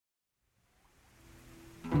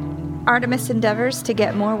Artemis endeavors to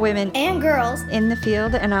get more women and girls in the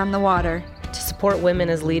field and on the water, to support women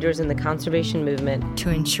as leaders in the conservation movement, to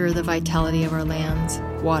ensure the vitality of our lands,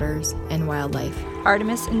 waters, and wildlife.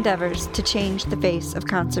 Artemis endeavors to change the face of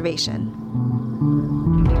conservation.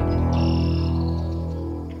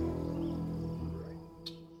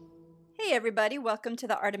 Hey everybody, welcome to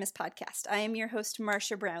the Artemis Podcast. I am your host,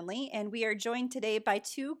 Marcia Brownlee, and we are joined today by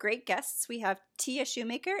two great guests. We have Tia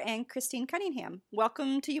Shoemaker and Christine Cunningham.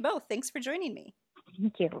 Welcome to you both. Thanks for joining me.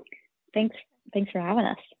 Thank you. Thanks for having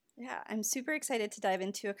us. Yeah, I'm super excited to dive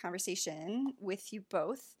into a conversation with you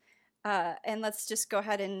both. And let's just go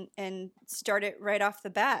ahead and start it right off the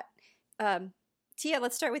bat. Tia,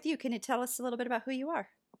 let's start with you. Can you tell us a little bit about who you are?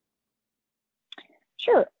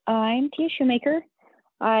 Sure. I'm Tia Shoemaker.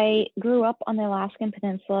 I grew up on the Alaskan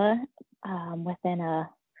Peninsula within a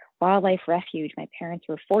wildlife refuge. My parents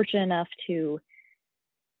were fortunate enough to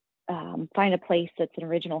find a place that's an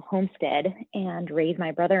original homestead and raise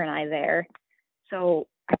my brother and I there. So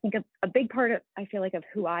I think a big part of, I feel like, of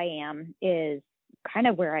who I am is kind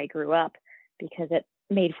of where I grew up, because it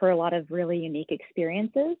made for a lot of really unique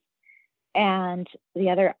experiences. And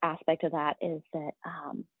the other aspect of that is that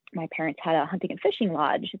my parents had a hunting and fishing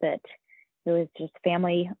lodge that it was just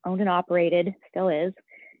family owned and operated, still is.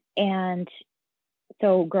 And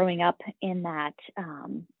so growing up in that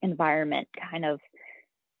environment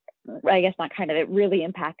it really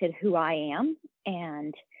impacted who I am.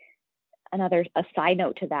 And a side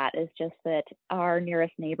note to that is just that our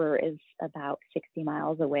nearest neighbor is about 60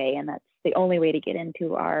 miles away, and that's the only way to get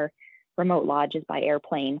into our remote lodge is by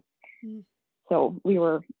airplane. Mm. So we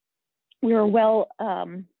were well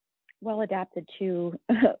adapted to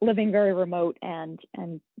living very remote and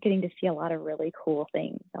getting to see a lot of really cool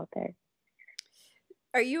things out there.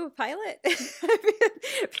 Are you a pilot?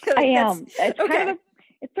 I am.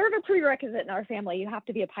 It's sort of a prerequisite in our family. You have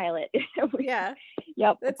to be a pilot. Yeah.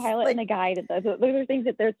 Yep. A pilot and a guide. Those are things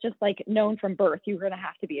that there's just like known from birth. You're going to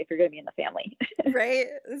have to be if you're going to be in the family. Right.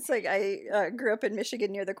 It's like I grew up in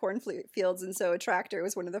Michigan near the cornfields, and so a tractor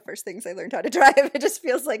was one of the first things I learned how to drive. It just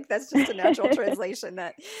feels like that's just a natural translation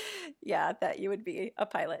that you would be a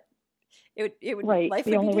pilot. It would right. Life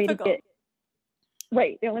the would only be difficult.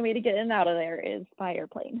 The only way to get in and out of there is by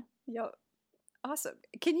airplane. Yep. Awesome.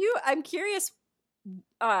 I'm curious,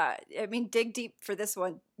 dig deep for this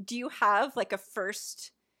one. Do you have like a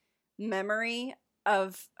first memory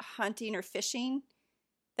of hunting or fishing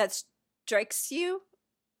that strikes you?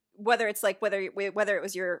 Whether it's like whether it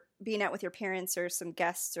was your being out with your parents or some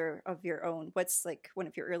guests or of your own. What's like one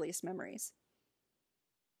of your earliest memories?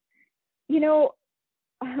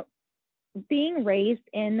 Being raised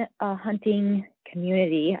in a hunting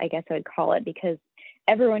community, I guess I would call it, because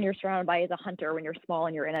everyone you're surrounded by is a hunter when you're small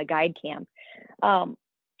and you're in a guide camp.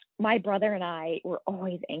 My brother and I were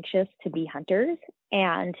always anxious to be hunters.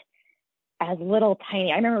 And as I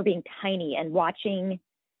remember being tiny and watching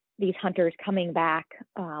these hunters coming back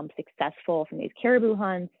successful from these caribou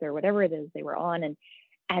hunts or whatever it is they were on,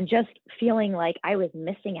 and just feeling like I was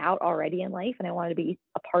missing out already in life and I wanted to be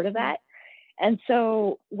a part of that. And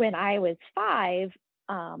so when I was 5,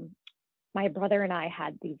 my brother and I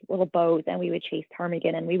had these little bows and we would chase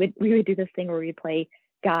ptarmigan, and we would do this thing where we'd play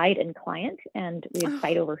guide and client, and we would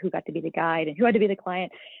fight over who got to be the guide and who had to be the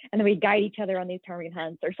client. And then we'd guide each other on these ptarmigan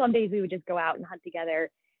hunts, or some days we would just go out and hunt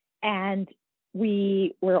together. And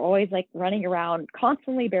we were always like running around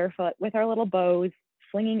constantly barefoot with our little bows,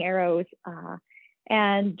 slinging arrows,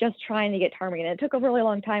 and just trying to get ptarmigan. It took a really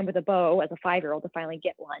long time with a bow as a 5-year-old to finally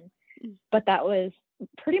get one. But that was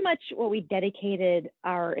pretty much what we dedicated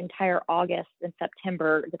our entire August and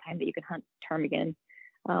September, the time that you can hunt ptarmigan.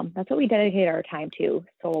 That's what we dedicated our time to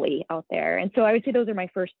solely out there. And so I would say those are my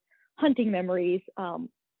first hunting memories.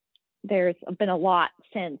 There's been a lot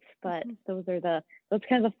since, but those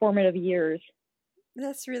kinds of formative years.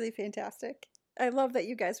 That's really fantastic. I love that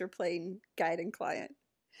you guys were playing guide and client.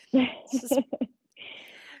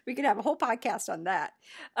 We could have a whole podcast on that.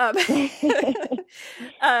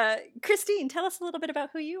 Christine, tell us a little bit about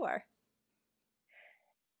who you are.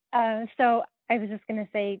 So I was just going to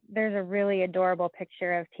say, there's a really adorable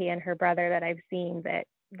picture of Tia and her brother that I've seen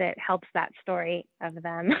that helps that story of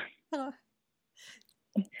them. Oh,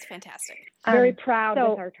 it's fantastic. Very proud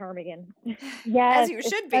with our ptarmigan. Yes, as you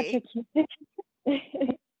should be.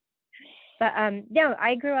 But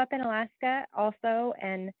I grew up in Alaska also,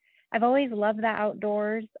 and I've always loved the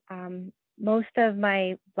outdoors. Most of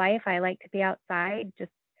my life, I like to be outside,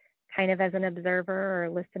 just kind of as an observer or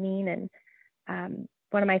listening. And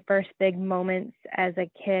one of my first big moments as a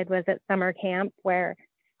kid was at summer camp, where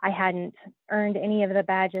I hadn't earned any of the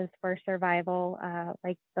badges for survival,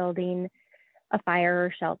 like building a fire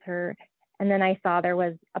or shelter. And then I saw there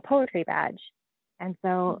was a poetry badge. And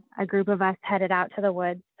so a group of us headed out to the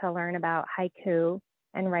woods to learn about haiku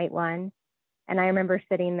and write one. And I remember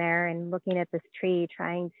sitting there and looking at this tree,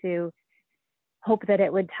 trying to hope that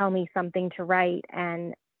it would tell me something to write.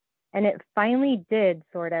 And it finally did,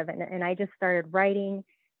 sort of. And I just started writing.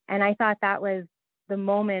 And I thought that was the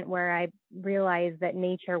moment where I realized that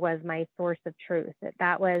nature was my source of truth,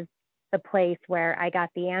 that was the place where I got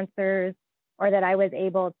the answers, or that I was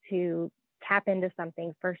able to tap into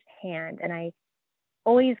something firsthand. And I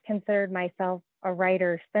always considered myself a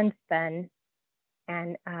writer since then.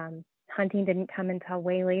 And hunting didn't come until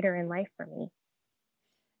way later in life for me.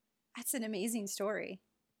 That's an amazing story.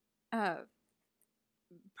 Part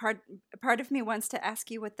of me wants to ask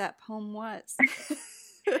you what that poem was.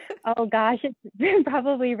 Oh gosh, it's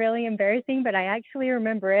probably really embarrassing, but I actually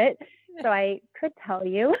remember it, so I could tell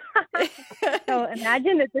you. So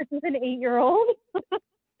imagine that this is an 8-year-old.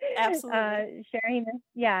 Absolutely. Sharing this.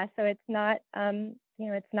 Yeah, so it's not,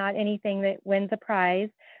 it's not anything that wins a prize,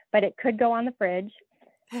 but it could go on the fridge.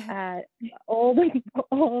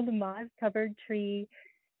 Old moss-covered tree.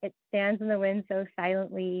 It stands in the wind so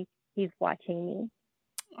silently. He's watching me.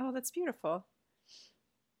 Oh, that's beautiful.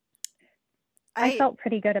 I felt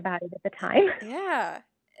pretty good about it at the time. Yeah.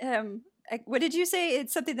 What did you say?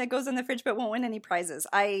 It's something that goes on the fridge but won't win any prizes.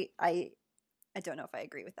 I don't know if I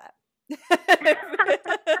agree with that.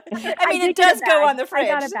 I mean, it does go on the fridge.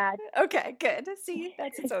 I got a badge. Okay, good. See,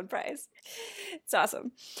 that's its own prize. It's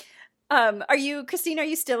awesome. Christine, are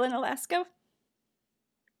you still in Alaska?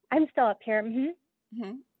 I'm still up here. Mm-hmm.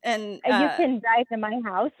 Mm-hmm. And you can drive to my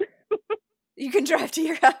house. You can drive to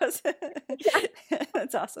your house.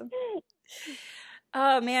 That's awesome.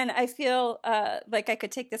 Oh man, I feel like I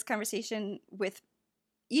could take this conversation with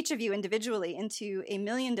each of you individually into a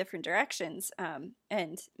million different directions,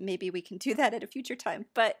 and maybe we can do that at a future time.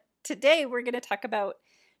 But today we're going to talk about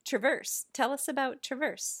Traverse. Tell us about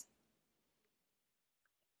Traverse.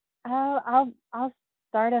 I'll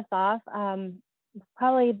start us off.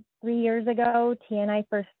 Probably 3 years ago, T and I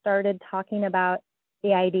first started talking about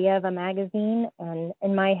the idea of a magazine, and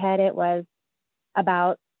in my head it was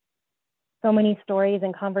about so many stories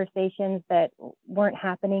and conversations that weren't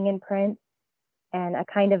happening in print, and a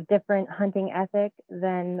kind of different hunting ethic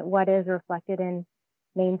than what is reflected in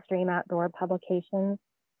mainstream outdoor publications.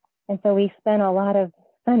 And so we spent a lot of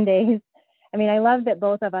Sundays. I mean, I love that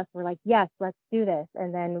both of us were like, yes, let's do this.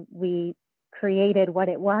 And then we created what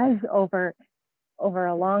it was over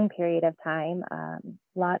a long period of time.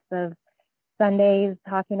 Lots of Sundays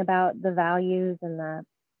talking about the values and the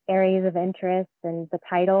areas of interest and the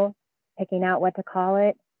title, picking out what to call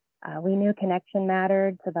it. We knew connection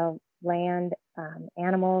mattered to the land,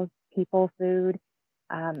 animals, people, food,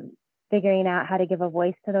 figuring out how to give a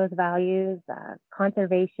voice to those values,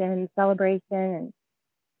 conservation, celebration. And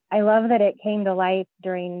I love that it came to life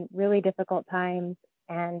during really difficult times.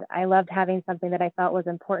 And I loved having something that I felt was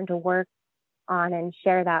important to work on and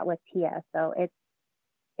share that with Tia. So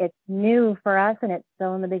it's new for us, and it's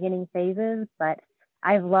still in the beginning phases, but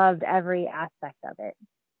I've loved every aspect of it.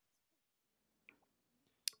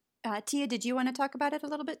 Tia, did you want to talk about it a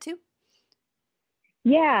little bit too?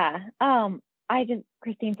 Yeah,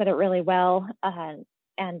 Christine said it really well.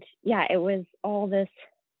 And yeah, it was all this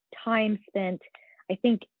time spent. I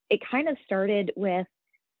think it kind of started with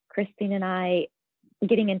Christine and I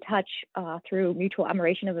getting in touch through mutual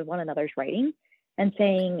admiration of one another's writing and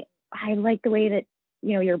saying, I like the way that,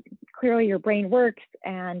 your brain works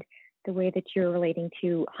and the way that you're relating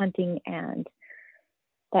to hunting and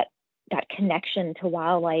that connection to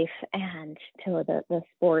wildlife and to the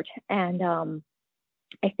sport. And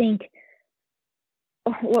I think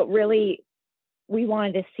what really we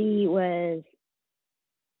wanted to see was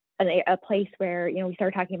a place where, we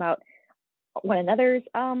started talking about one another's,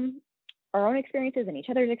 our own experiences and each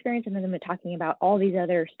other's experience. And then we're talking about all these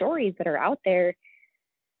other stories that are out there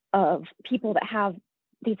of people that have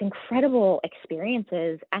these incredible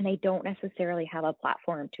experiences and they don't necessarily have a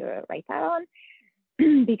platform to write that on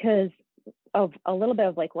because of a little bit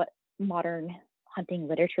of like what modern hunting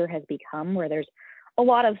literature has become, where there's a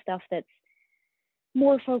lot of stuff that's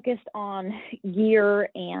more focused on gear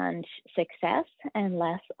and success and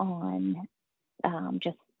less on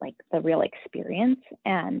just like the real experience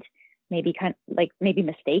and maybe maybe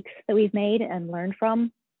mistakes that we've made and learned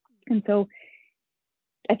from. And so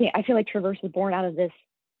I feel like Traverse was born out of this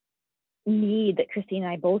need that Christine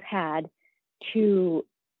and I both had to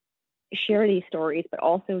share these stories, but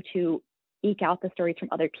also to eke out the stories from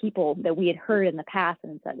other people that we had heard in the past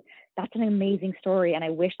and said, that's an amazing story and I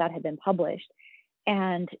wish that had been published.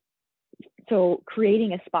 And so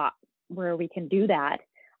creating a spot where we can do that,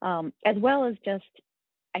 as well as just,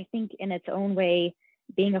 I think in its own way,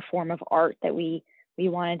 being a form of art, that we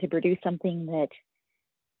wanted to produce something that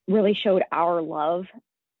really showed our love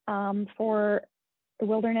for the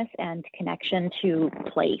wilderness and connection to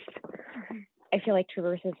place. I feel like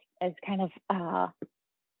Traverse is kind of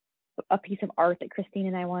a piece of art that Christine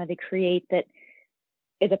and I wanted to create, that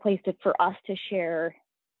is a place for us to share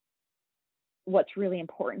what's really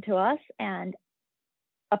important to us, and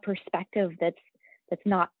a perspective that's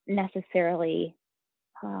not necessarily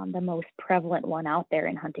the most prevalent one out there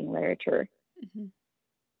in hunting literature. Mm-hmm.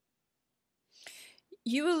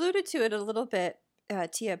 You alluded to it a little bit,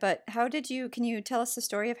 Tia, but can you tell us the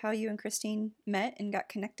story of how you and Christine met and got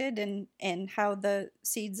connected, and how the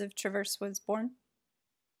Seeds of Traverse was born?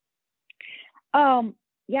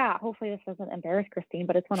 Yeah, hopefully this doesn't embarrass Christine,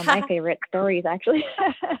 but it's one of my favorite stories, actually.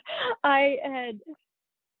 I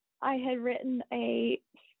had written a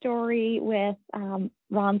story with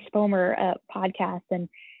Ron Spomer, a podcast, and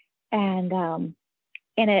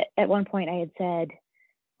in it, at one point I had said,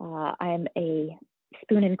 I'm a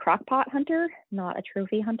spoon and crock pot hunter, not a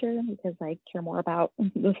trophy hunter, because I care more about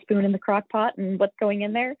the spoon in the crock pot and what's going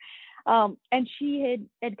in there. And she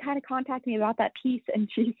had kind of contacted me about that piece, and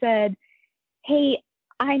she said, hey,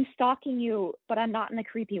 I'm stalking you, but I'm not in a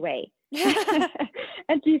creepy way.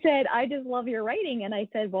 And she said, I just love your writing. And I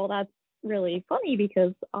said, well, that's really funny,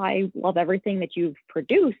 because I love everything that you've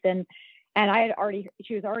produced. And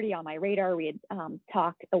she was already on my radar. We had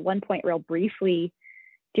talked at one point real briefly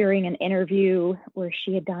during an interview where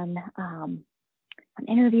she had done an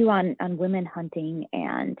interview on women hunting.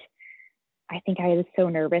 And I think I was so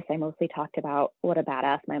nervous. I mostly talked about what a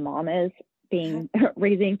badass my mom is,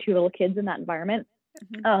 raising two little kids in that environment.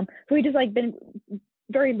 So we just been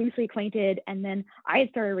very loosely acquainted. And then I had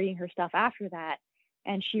started reading her stuff after that.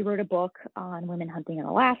 And she wrote a book on women hunting in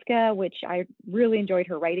Alaska, which I really enjoyed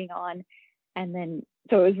her writing on. And then,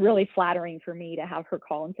 so it was really flattering for me to have her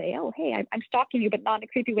call and say, oh, hey, I'm stalking you, but not in a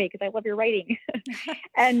creepy way, because I love your writing.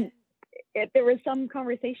 And there was some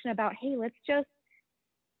conversation about, hey,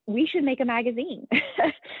 we should make a magazine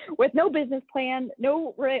with no business plan,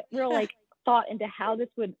 no real thought into how this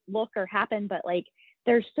would look or happen. But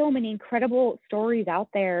there's so many incredible stories out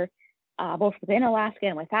there, both within Alaska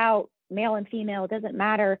and without, male and female, it doesn't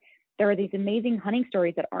matter. There are these amazing hunting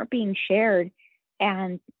stories that aren't being shared,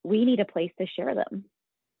 and we need a place to share them.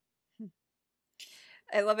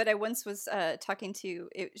 I love it. I once was talking to,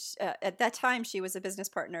 at that time, she was a business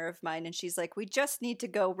partner of mine, and she's like, we just need to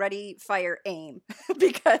go ready, fire, aim,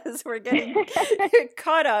 because we're getting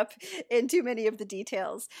caught up in too many of the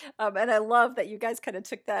details. And I love that you guys kind of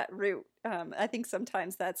took that route. I think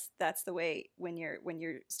sometimes that's the way when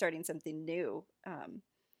you're starting something new.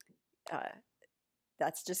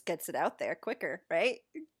 That's just gets it out there quicker, right?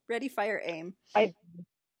 Ready, fire, aim. I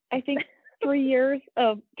think 3 years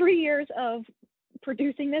of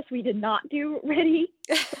producing this, we did not do ready,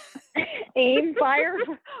 aim, fire.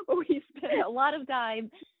 We spent a lot of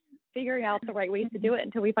time figuring out the right ways to do it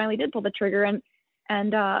until we finally did pull the trigger. And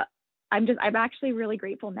I'm actually really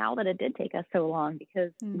grateful now that it did take us so long,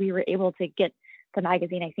 because we were able to get the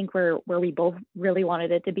magazine, I think, where we both really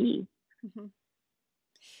wanted it to be. Mm-hmm.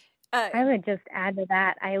 I would just add to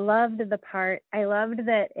that. I loved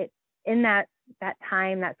that it, in that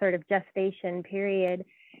time, that sort of gestation period,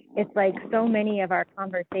 it's like so many of our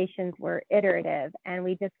conversations were iterative, and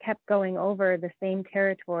we just kept going over the same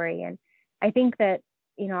territory. And I think that,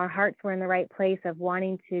 our hearts were in the right place of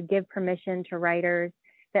wanting to give permission to writers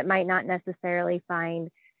that might not necessarily find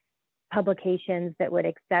publications that would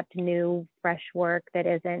accept new, fresh work that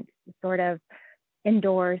isn't sort of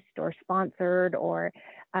endorsed or sponsored or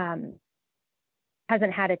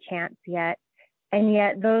hasn't had a chance yet. And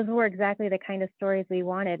yet those were exactly the kind of stories we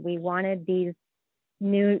wanted. We wanted these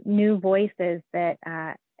new voices that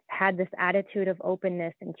had this attitude of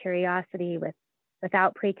openness and curiosity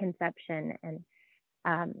without preconception. And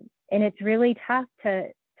it's really tough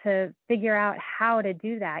to figure out how to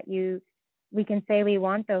do that. We can say we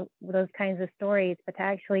want those kinds of stories, but to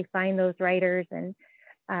actually find those writers and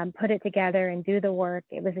put it together and do the work,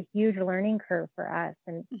 it was a huge learning curve for us.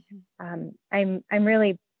 And I'm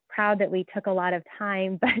really proud that we took a lot of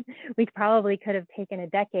time, but we probably could have taken a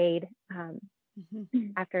decade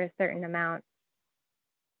after a certain amount.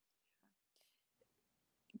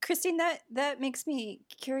 Christine, that makes me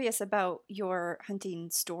curious about your hunting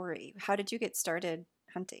story. How did you get started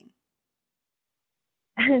hunting?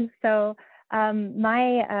 So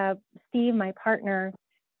Steve, my partner,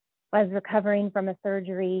 was recovering from a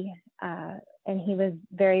surgery, and he was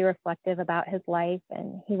very reflective about his life,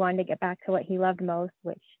 and he wanted to get back to what he loved most,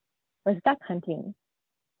 which was duck hunting.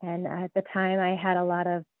 And at the time, I had a lot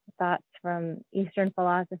of thoughts from Eastern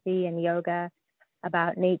philosophy and yoga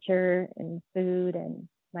about nature and food and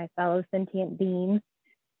my fellow sentient beings.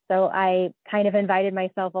 So I kind of invited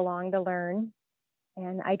myself along to learn.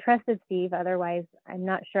 And I trusted Steve. Otherwise, I'm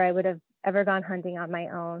not sure I would have ever gone hunting on my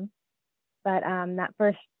own. But that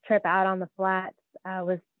first trip out on the flats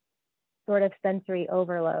was sort of sensory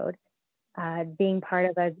overload. Being part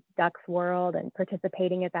of a duck's world and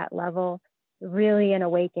participating at that level, really an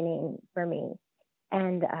awakening for me.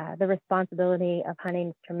 And the responsibility of hunting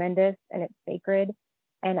is tremendous and it's sacred.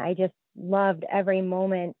 And I just loved every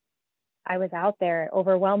moment I was out there,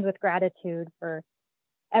 overwhelmed with gratitude for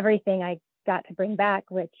everything I got to bring back,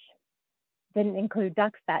 which didn't include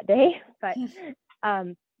ducks that day. But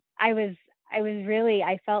I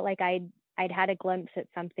felt like I'd had a glimpse at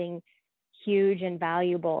something huge and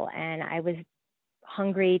valuable, and I was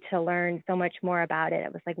hungry to learn so much more about it.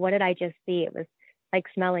 It was like, what did I just see? It was like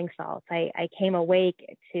smelling salts. I came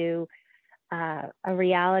awake to a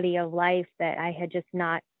reality of life that I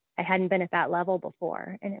hadn't been at that level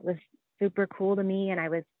before, and it was super cool to me. And I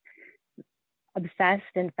was obsessed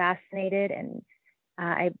and fascinated, and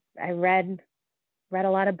I read a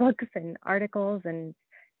lot of books and articles, and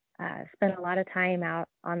spent a lot of time out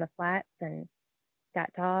on the flats and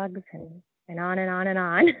got dogs and on and on and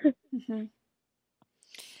on. Mm-hmm.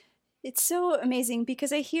 It's so amazing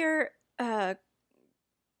because I hear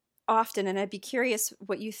often, and I'd be curious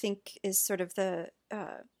what you think is sort of the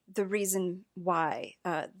reason why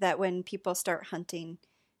that when people start hunting,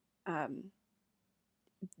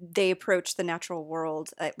 they approach the natural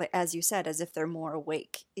world, as you said, as if they're more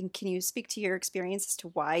awake. And can you speak to your experience as to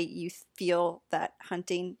why you feel that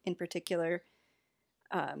hunting in particular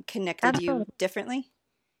connected Absolutely. you differently?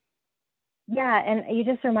 Yeah, and you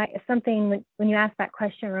just something when you asked that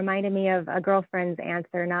question reminded me of a girlfriend's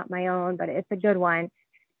answer, not my own, but it's a good one.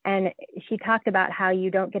 And she talked about how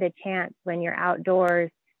you don't get a chance when you're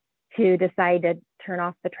outdoors to decide to turn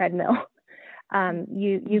off the treadmill.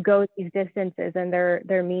 You go these distances and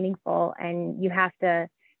they're meaningful, and you have to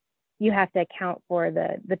account for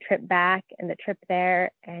the trip back and the trip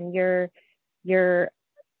there, and you're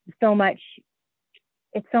so much.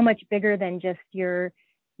 It's so much bigger than just your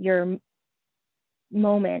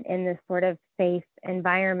moment in this sort of safe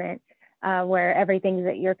environment where everything's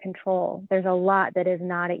at your control. There's a lot that is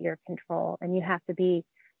not at your control, and you have to be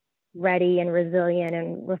ready and resilient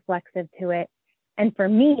and reflexive to it. And for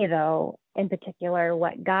me, though, in particular,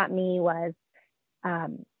 what got me was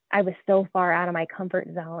I was so far out of my comfort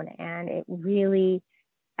zone, and it really,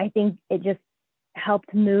 I think it just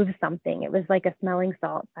helped move something. It was like a smelling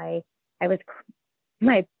salt.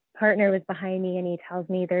 My partner was behind me, and he tells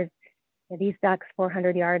me there's these ducks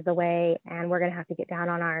 400 yards away, and we're going to have to get down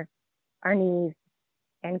on our knees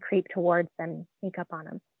and creep towards them, sneak up on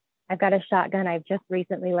them. I've got a shotgun I've just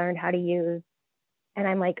recently learned how to use. And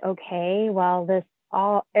I'm like, okay, well, this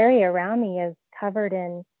all area around me is covered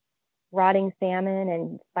in rotting salmon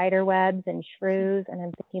and spider webs and shrews. And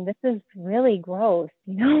I'm thinking, this is really gross,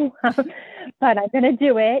 but I'm going to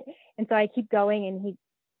do it. And so I keep going, and he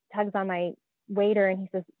tugs on my wader and he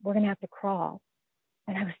says, we're going to have to crawl.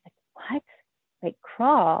 And I was like, what? Like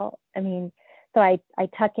crawl? I mean, so I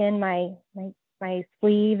tuck in my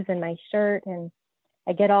sleeves and my shirt, and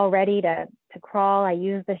I get all ready to crawl. I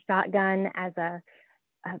use the shotgun as to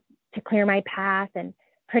clear my path. And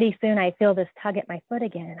pretty soon I feel this tug at my foot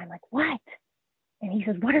again. And I'm like, what? And he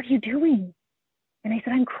says, what are you doing? And I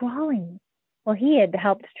said, I'm crawling. Well, he had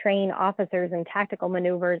helped train officers in tactical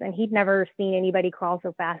maneuvers, and he'd never seen anybody crawl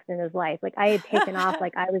so fast in his life. Like I had taken off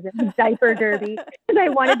like I was in a diaper derby because I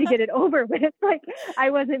wanted to get it over with. It's like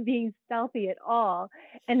I wasn't being stealthy at all.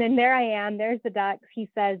 And then there I am. There's the ducks.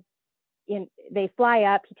 He says, they fly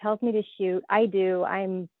up. He tells me to shoot. I do.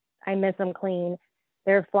 I miss them clean.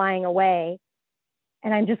 They're flying away.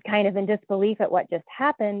 And I'm just kind of in disbelief at what just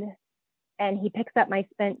happened. And he picks up my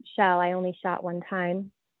spent shell. I only shot one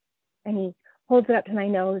time. And he holds it up to my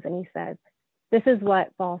nose and he says, this is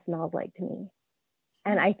what fall smells like to me.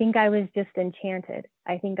 And I think I was just enchanted.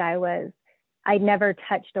 I think I'd never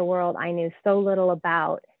touched a world I knew so little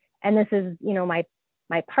about. And this is,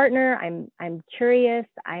 my partner. I'm curious.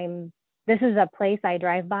 This is a place I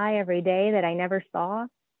drive by every day that I never saw.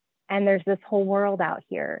 And there's this whole world out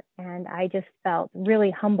here. And I just felt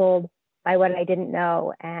really humbled by what I didn't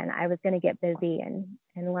know. And I was going to get busy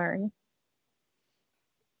and learn.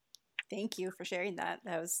 Thank you for sharing that.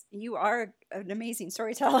 You are an amazing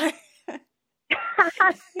storyteller.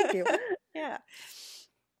 Thank you. Yeah.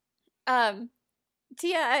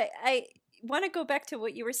 Tia, I want to go back to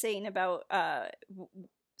what you were saying about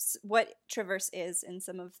what Traverse is and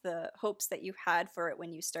some of the hopes that you had for it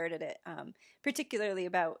when you started it, particularly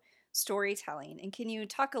about storytelling. And can you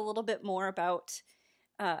talk a little bit more about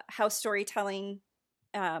how storytelling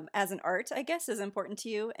as an art, I guess, is important to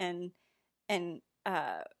you, and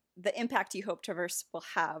the impact you hope Traverse will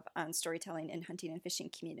have on storytelling in hunting and fishing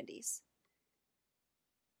communities?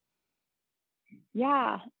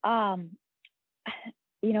 Yeah.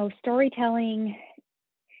 Storytelling,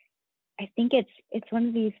 I think it's one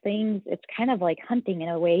of these things, it's kind of like hunting in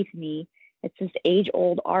a way to me. It's this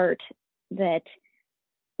age-old art that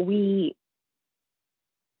we've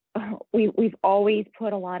always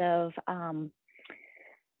put a lot of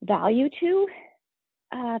value to,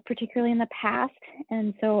 particularly in the past.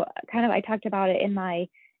 And so kind of I talked about it in my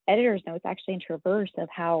editor's notes, actually, in Traverse, of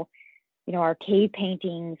how, our cave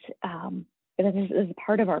paintings, this is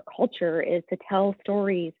part of our culture, is to tell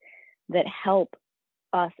stories that help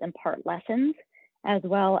us impart lessons as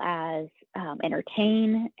well as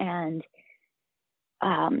entertain and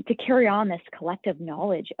to carry on this collective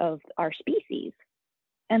knowledge of our species.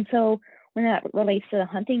 And so when that relates to the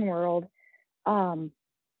hunting world,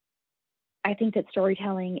 I think that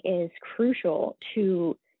storytelling is crucial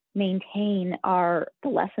to maintain the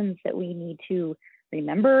lessons that we need to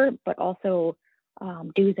remember, but also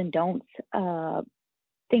do's and don'ts,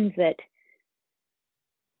 things that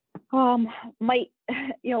might,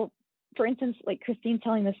 for instance, like Christine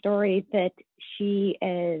telling the story that she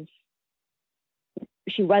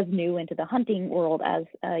was new into the hunting world as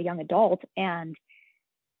a young adult, and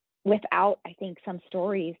without, I think, some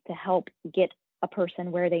stories to help get a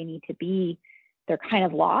person where they need to be, they're kind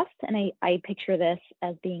of lost. And I picture this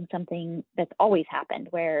as being something that's always happened,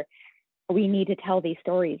 where we need to tell these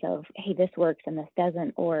stories of, hey, this works and this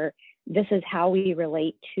doesn't, or this is how we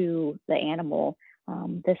relate to the animal.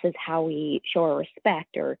 This is how we show our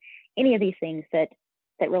respect, or any of these things that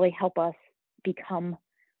really help us become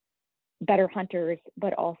better hunters,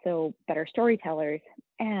 but also better storytellers.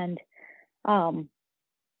 And,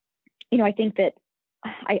 I think that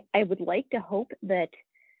I would like to hope that,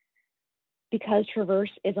 because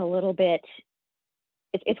Traverse is a little bit,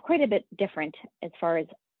 it's quite a bit different as far as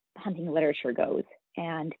hunting literature goes.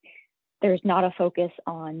 And there's not a focus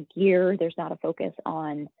on gear. There's not a focus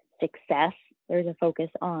on success. There's a focus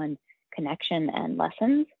on connection and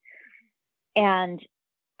lessons. And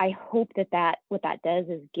I hope that what that does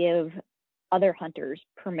is give other hunters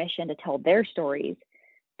permission to tell their stories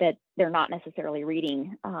that they're not necessarily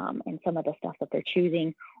reading in some of the stuff that they're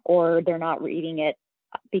choosing, or they're not reading it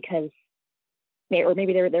because, or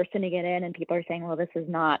maybe they're sending it in and people are saying, well, this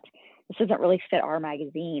doesn't really fit our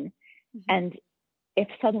magazine. Mm-hmm. And if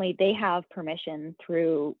suddenly they have permission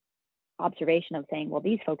through observation of saying, well,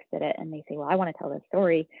 these folks did it, and they say, well, I want to tell this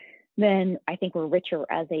story, then I think we're richer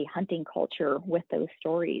as a hunting culture with those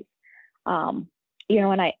stories. And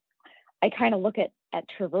I kind of look at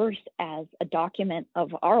Traverse as a document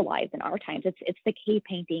of our lives and our times. It's the cave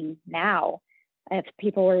painting now. If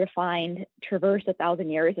people were to find Traverse 1,000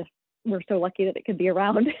 years, if we're so lucky that it could be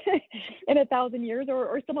around in 1,000 years,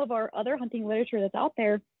 or some of our other hunting literature that's out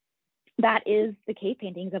there, that is the cave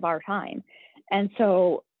paintings of our time. And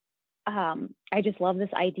so I just love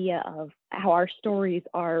this idea of how our stories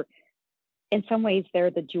are, in some ways,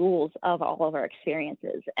 they're the jewels of all of our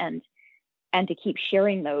experiences. And to keep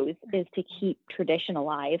sharing those is to keep tradition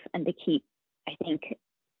alive, and to keep, I think,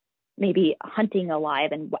 maybe hunting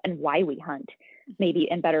alive and why we hunt, maybe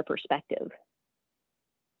in better perspective.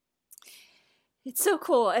 It's so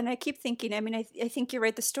cool. And I keep thinking, I think you're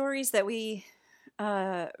right. The stories that we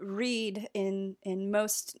read in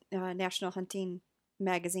most national hunting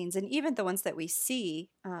magazines, and even the ones that we see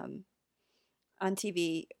on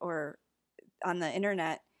TV or on the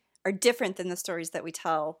internet, are different than the stories that we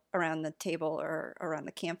tell around the table or around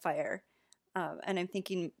the campfire. And I'm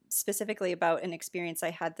thinking specifically about an experience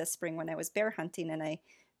I had this spring when I was bear hunting, and I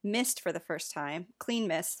missed for the first time, clean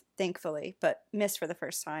miss, thankfully, but missed for the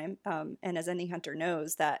first time. And as any hunter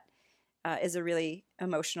knows, that is a really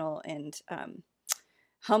emotional and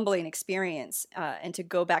humbling experience. And to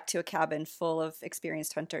go back to a cabin full of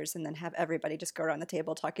experienced hunters and then have everybody just go around the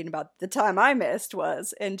table talking about the time I missed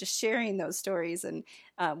and just sharing those stories, and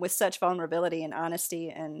with such vulnerability and honesty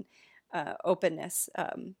and openness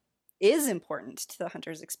is important to the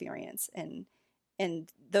hunter's experience.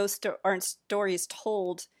 And those aren't stories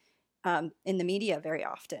told in the media very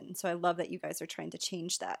often. So I love that you guys are trying to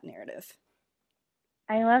change that narrative.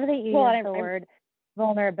 I love that you use the word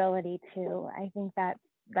vulnerability too. I think that's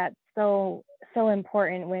so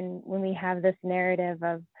important when we have this narrative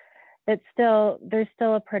of that there's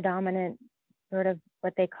still a predominant sort of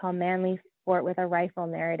what they call manly sport with a rifle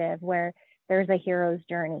narrative, where there's a hero's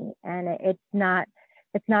journey, and it's not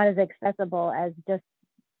as accessible as just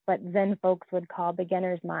what Zen folks would call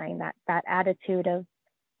beginner's mind, that attitude of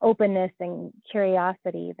openness and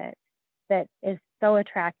curiosity that is so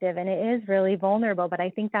attractive, and it is really vulnerable, but I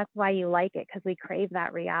think that's why you like it, because we crave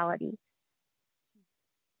that reality.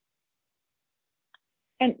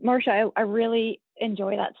 And Marcia, I really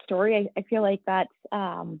enjoy that story. I feel like that's,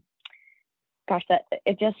 that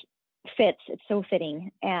it just fits. It's so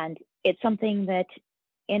fitting. And it's something that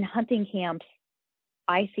in hunting camps,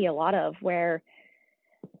 I see a lot of, where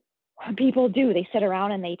people do, they sit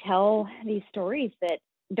around and they tell these stories that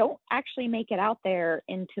don't actually make it out there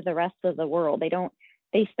into the rest of the world.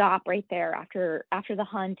 They stop right there after the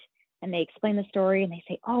hunt, and they explain the story, and they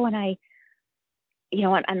say, oh, and I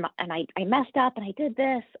messed up and I did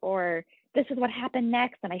this, or this is what happened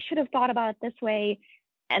next, and I should have thought about it this way.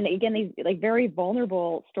 And again, these like very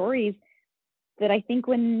vulnerable stories that I think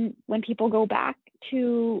when people go back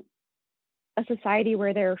to a society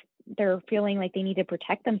where they're feeling like they need to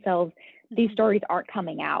protect themselves, these stories aren't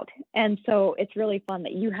coming out. And so it's really fun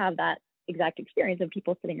that you have that exact experience of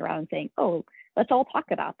people sitting around and saying, oh, let's all talk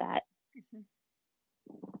about that.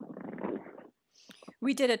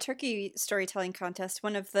 We did a turkey storytelling contest.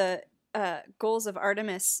 One of the goals of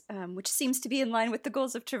Artemis, which seems to be in line with the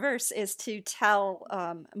goals of Traverse, is to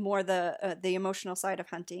tell more the emotional side of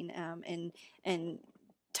hunting, and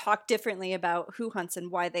talk differently about who hunts and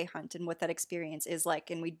why they hunt and what that experience is like.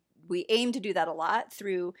 And we aim to do that a lot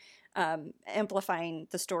through amplifying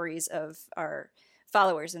the stories of our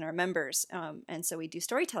followers and our members. And so we do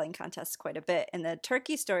storytelling contests quite a bit. And the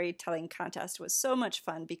turkey storytelling contest was so much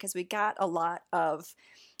fun because we got a lot of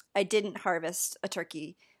I didn't harvest a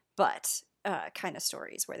turkey, but kind of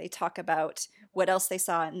stories where they talk about what else they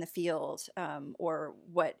saw in the field, or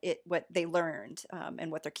what they learned,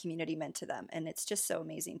 and what their community meant to them. And it's just so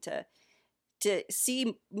amazing to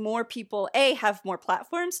see more people have more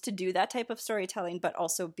platforms to do that type of storytelling, but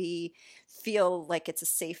also feel like it's a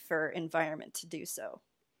safer environment to do so.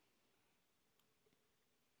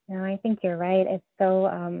 No, I think you're right.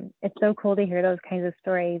 It's so cool to hear those kinds of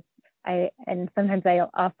stories. And sometimes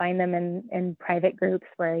I'll find them in private groups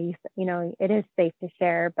where you know it is safe to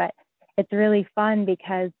share, but it's really fun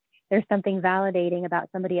because there's something validating about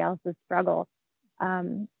somebody else's struggle,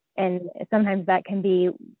 and sometimes that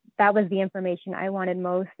was the information I wanted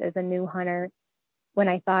most as a new hunter when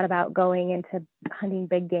I thought about going into hunting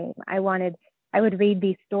big game. I would read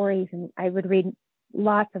these stories, and I would read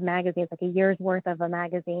lots of magazines, like a year's worth of a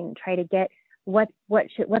magazine, try to get what's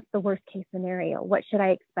the worst case scenario? What should I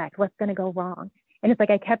expect? What's going to go wrong? And it's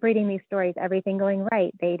like I kept reading these stories, everything going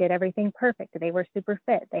right. They did everything perfect. They were super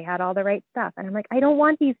fit. They had all the right stuff. And I'm like, I don't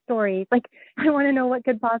want these stories. Like, I want to know what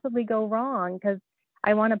could possibly go wrong because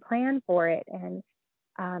I want to plan for it. And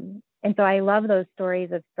so I love those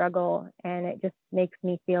stories of struggle, and it just makes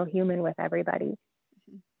me feel human with everybody.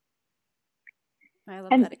 I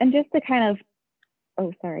love that. And just to kind of,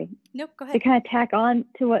 sorry. Nope, go ahead. To kind of tack on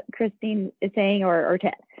to what Christine is saying, or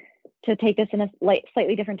to take this in a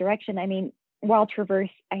slightly different direction. I mean, while Traverse,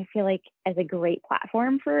 I feel like as a great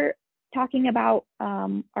platform for talking about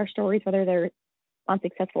our stories, whether they're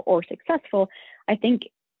unsuccessful or successful, I think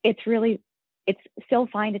it's still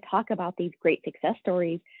fine to talk about these great success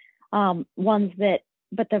stories, ones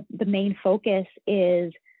but the main focus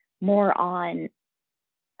is more on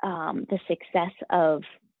the success of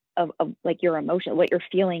like your emotion, what you're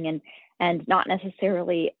feeling, and not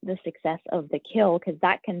necessarily the success of the kill, because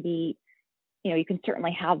that can be, you can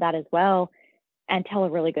certainly have that as well and tell a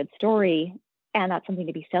really good story, and that's something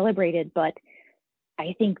to be celebrated. But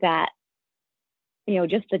I think that,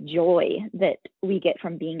 just the joy that we get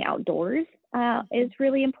from being outdoors is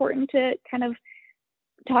really important to kind of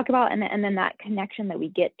talk about, and then that connection that we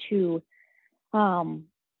get to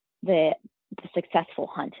the successful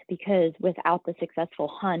hunt, because without the successful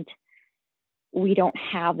hunt, we don't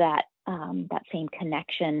have that same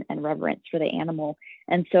connection and reverence for the animal.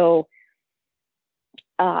 And so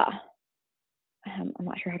I'm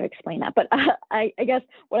not sure how to explain that, but I guess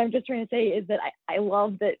what I'm just trying to say is that I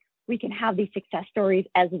love that we can have these success stories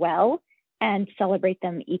as well and celebrate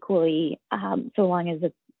them equally, so long as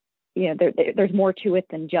it's, there's more to it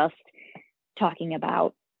than just talking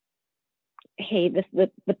about, hey,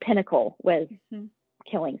 the pinnacle was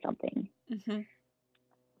killing something. Mm-hmm.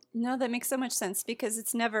 No, that makes so much sense, because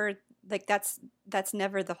it's never like that's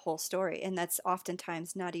never the whole story, and that's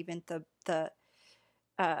oftentimes not even the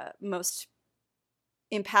most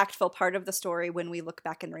impactful part of the story when we look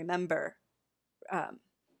back and remember.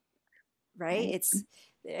 Right?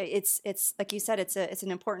 It's like you said, it's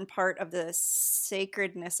an important part of the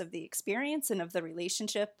sacredness of the experience and of the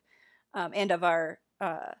relationship. and of our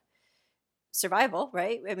survival,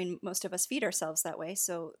 right? I mean, most of us feed ourselves that way.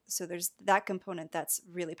 So there's that component that's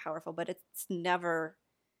really powerful, but it's never,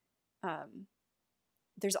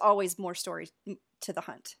 there's always more story to the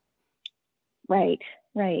hunt. Right,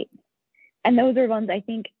 right. And those are ones I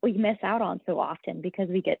think we miss out on so often because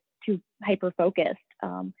we get too hyper focused.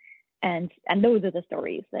 And those are the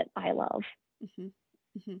stories that I love. Mm-hmm.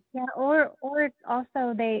 Mm-hmm. Yeah, or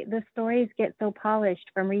also the stories get so polished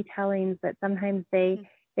from retellings that sometimes they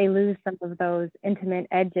lose some of those intimate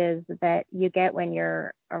edges that you get when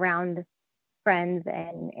you're around friends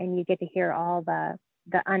and you get to hear all the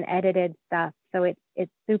unedited stuff. So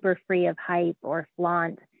it's super free of hype or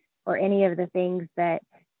flaunt or any of the things that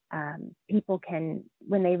people can,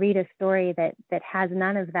 when they read a story that has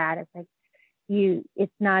none of that, it's like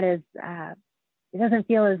it's not as it doesn't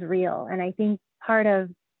feel as real. And I think part of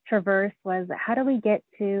Traverse was, how do we get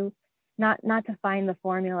to not to find the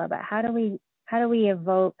formula, but how do we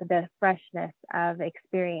evoke the freshness of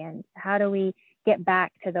experience? How do we get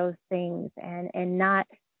back to those things and not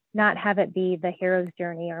have it be the hero's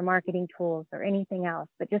journey or marketing tools or anything else,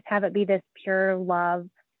 but just have it be this pure love.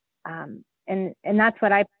 And that's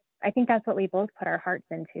what I think that's what we both put our hearts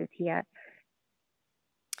into, Tia.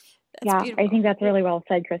 That's beautiful. I think that's really well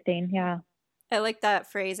said, Christine. Yeah. I like that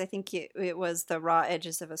phrase. I think it was the raw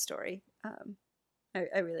edges of a story.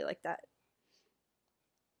 I really like that.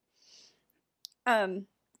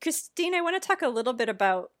 Christine, I want to talk a little bit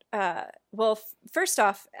about, first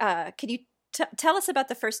off, can you tell us about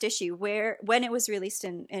the first issue, when it was released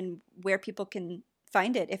and where people can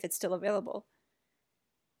find it if it's still available?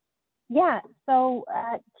 Yeah, so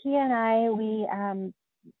Tia and I,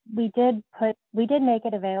 we did make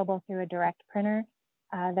it available through a direct printer.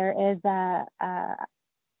 There is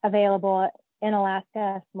available in Alaska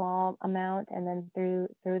a small amount, and then through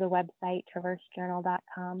the website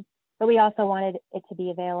traversejournal.com. But we also wanted it to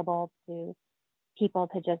be available to people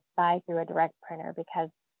to just buy through a direct printer, because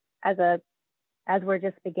as we're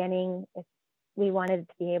just beginning, we wanted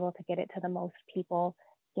to be able to get it to the most people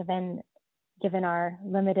given our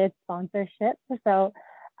limited sponsorship. So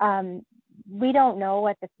we don't know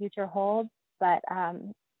what the future holds, but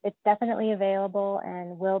it's definitely available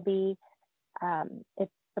and will be.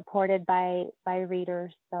 It's supported by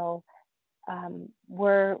readers, so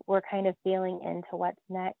we're kind of feeling into what's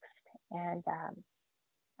next. And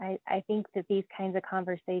I think that these kinds of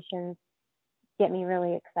conversations get me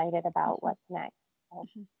really excited about what's next. So.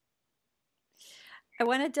 I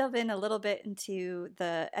want to delve in a little bit into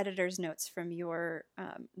the editor's notes from your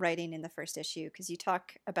writing in the first issue, because you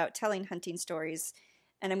talk about telling hunting stories,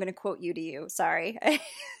 and I'm going to quote you. Sorry.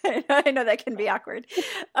 I know that can be awkward.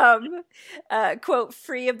 Quote,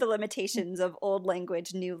 free of the limitations of old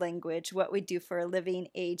language, new language, what we do for a living,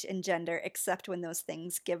 age, and gender, except when those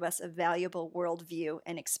things give us a valuable worldview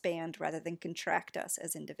and expand rather than contract us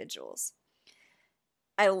as individuals.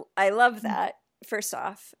 I love that. First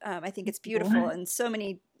off, I think it's beautiful in so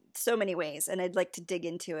many ways, and I'd like to dig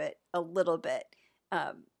into it a little bit.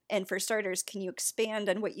 And for starters, can you expand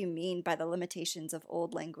on what you mean by the limitations of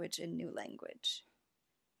old language and new language?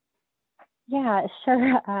 Yeah,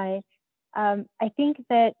 sure. I think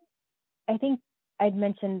I'd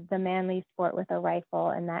mentioned the manly sport with a rifle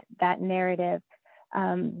and that narrative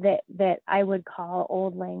that I would call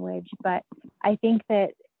old language, but I think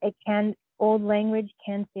that old language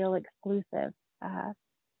can feel exclusive.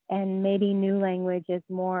 And maybe new language is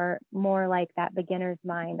more like that beginner's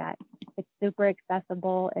mind, that it's super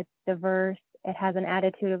accessible, it's diverse, it has an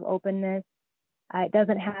attitude of openness, it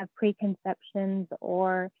doesn't have preconceptions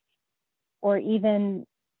or even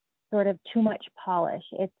sort of too much polish.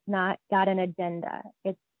 It's not got an agenda.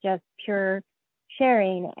 It's just pure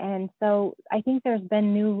sharing. And so I think there's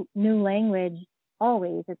been new language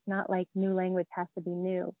always. It's not like new language has to be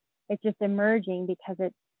new. It's just emerging because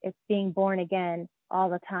it's being born again all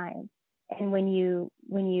the time. And when you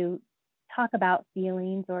talk about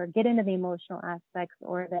feelings or get into the emotional aspects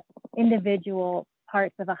or the individual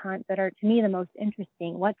parts of a hunt that are, to me, the most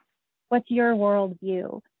interesting, what's your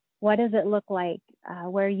worldview? What does it look like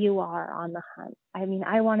where you are on the hunt? I mean,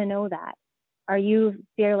 I want to know that. Are you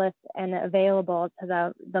fearless and available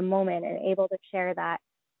to the moment and able to share that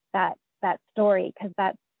story? Because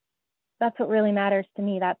that's what really matters to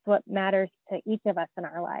me. That's what matters to each of us in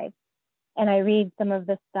our lives. And I read some of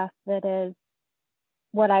the stuff that is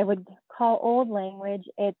what I would call old language.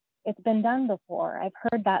 It's been done before. I've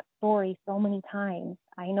heard that story so many times.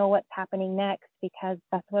 I know what's happening next because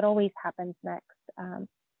that's what always happens next.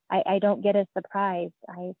 I don't get as surprised.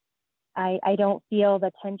 I don't feel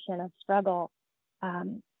the tension of struggle.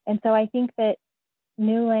 And so I think that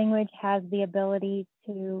new language has the ability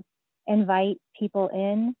to invite people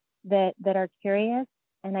in that are curious.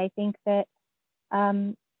 And I think that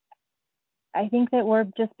we're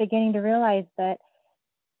just beginning to realize that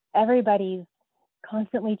everybody's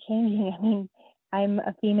constantly changing. I mean, I'm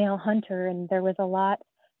a female hunter, and there was a lot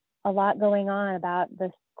going on about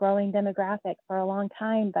this growing demographic for a long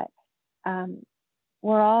time, but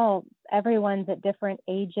everyone's at different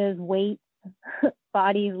ages, weights,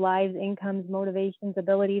 bodies, lives, incomes, motivations,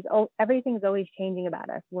 abilities. Oh, everything's always changing about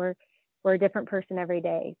us. We're a different person every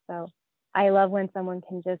day. So I love when someone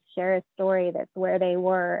can just share a story that's where they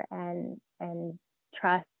were and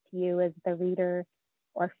trust you as the reader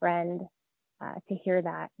or friend to hear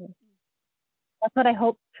that. And that's what I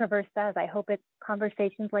hope Traverse does. I hope it's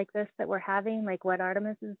conversations like this that we're having, like what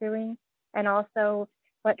Artemis is doing, and also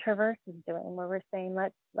what Traverse is doing, where we're saying,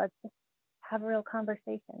 let's just have a real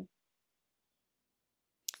conversation.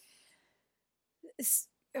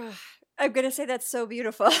 I'm going to say that's so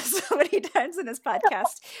beautiful so many times in this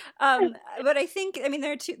podcast. But I think, I mean,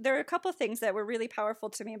 there are a couple of things that were really powerful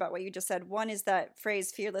to me about what you just said. One is that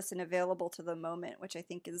phrase, fearless and available to the moment, which I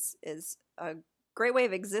think is a great way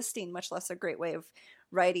of existing, much less a great way of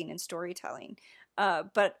writing and storytelling.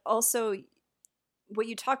 But also what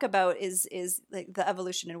you talk about is like the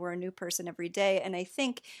evolution, and we're a new person every day. And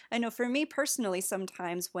I know for me personally,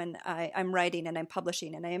 sometimes when I'm writing and I'm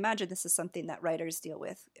publishing, and I imagine this is something that writers deal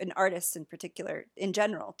with, and artists in particular, in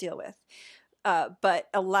general, deal with, but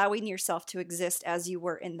allowing yourself to exist as you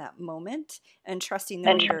were in that moment and trusting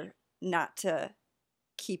the reader not to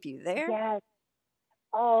keep you there. Yes.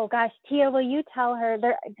 Oh gosh, Tia, will you tell her?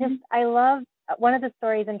 I love one of the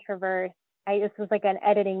stories in Traverse. This was like an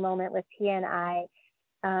editing moment with Tia and I.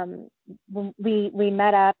 We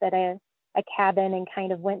met up at a cabin and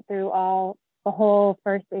kind of went through the whole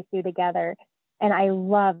first issue together. And I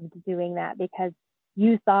loved doing that because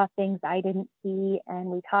you saw things I didn't see, and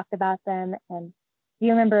we talked about them. And do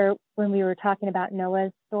you remember when we were talking about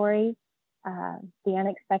Noah's story, the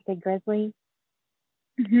unexpected grizzly?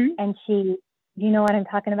 Mm-hmm. And do you know what I'm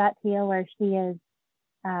talking about, Tia, where she is,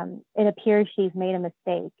 it appears she's made a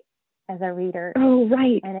mistake as a reader. Oh,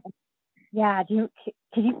 right. And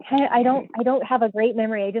could you kind of, I don't have a great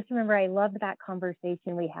memory. I just remember I loved that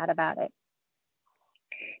conversation we had about it.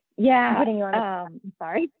 Yeah. I'm putting you on I'm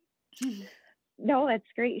sorry. No, that's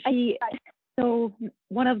great. So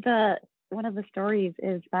one of the stories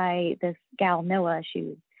is by this gal, Noah. She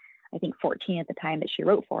was, I think, 14 at the time that she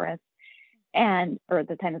wrote for us, or at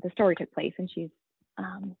the time that the story took place. And she's,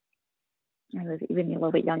 I was even a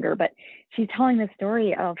little bit younger, but she's telling the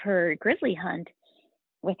story of her grizzly hunt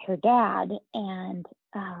with her dad, and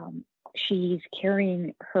she's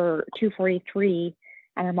carrying her 243,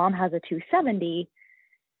 and her mom has a 270,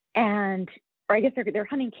 or I guess they're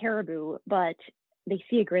hunting caribou, but they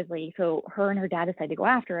see a grizzly, so her and her dad decide to go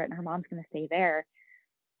after it, and her mom's going to stay there,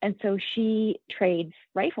 and so she trades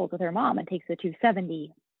rifles with her mom and takes the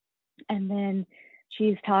 270, and then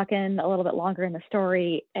she's talking a little bit longer in the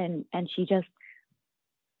story, and she just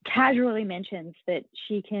casually mentions that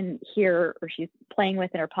she can hear, or she's playing with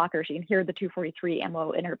in her pocket, or she can hear the 243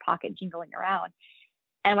 ammo in her pocket jingling around.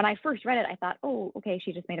 And when I first read it, I thought, oh, okay,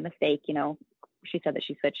 she just made a mistake. She said that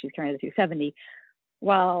she said she's carrying the 270.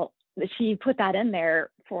 Well, she put that in there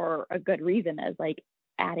for a good reason, as like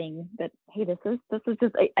adding that, hey, this is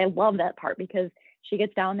just, I love that part, because she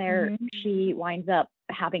gets down there, mm-hmm. She winds up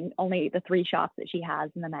having only the 3 shots that she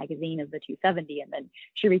has in the magazine of the 270, and then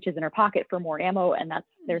she reaches in her pocket for more ammo, and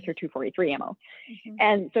there's her 243 ammo. Mm-hmm.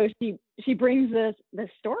 And so she brings this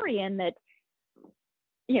story in that,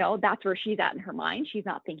 that's where she's at in her mind. She's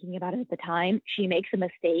not thinking about it at the time. She makes a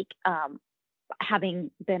mistake,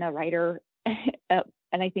 having been a writer,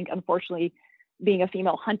 and I think, unfortunately, being a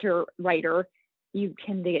female hunter writer, you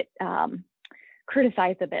can get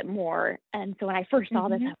criticized a bit more. And so when I first saw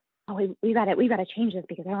mm-hmm. this, we got to change this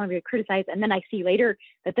because I don't want to be criticized. And then I see later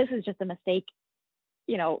that this is just a mistake,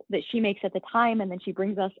 that she makes at the time. And then she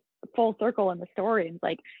brings us full circle in the story. And it's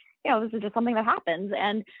like, this is just something that happens.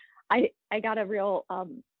 And I got a real,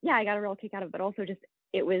 kick out of it. But also just,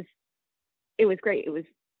 it was great. It was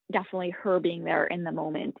definitely her being there in the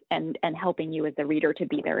moment and helping you as the reader to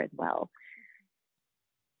be there as well.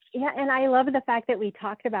 Yeah. And I love the fact that we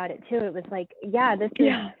talked about it too. It was like,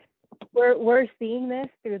 we're seeing this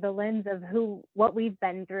through the lens of what we've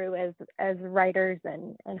been through as writers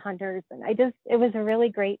and hunters. And it was a really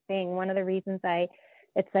great thing. One of the reasons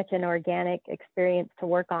it's such an organic experience to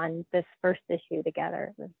work on this first issue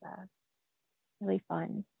together. It was really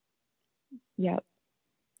fun. Yep.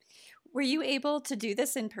 Were you able to do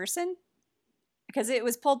this in person? Because it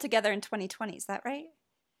was pulled together in 2020, is that right?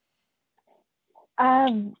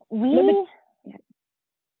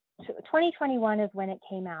 2021 is when it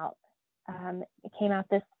came out. It came out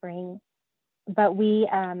this spring, but we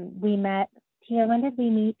met. Tina, when did we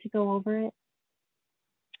meet to go over it?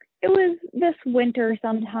 It was this winter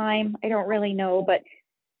sometime. I don't really know, but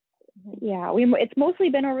yeah, it's mostly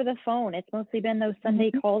been over the phone. It's mostly been those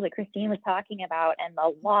Sunday calls that Christine was talking about, and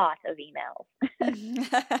a lot of emails.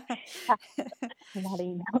 A lot of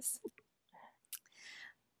emails.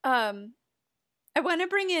 I want to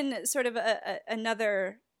bring in sort of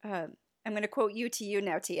another. I'm going to quote you to you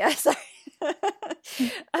now, Tia. Sorry.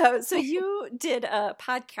 So you did a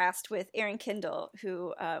podcast with Erin Kindle,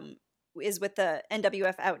 who is with the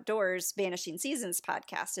NWF Outdoors Vanishing Seasons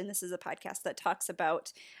podcast. And this is a podcast that talks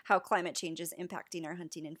about how climate change is impacting our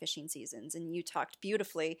hunting and fishing seasons. And you talked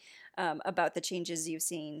beautifully about the changes you've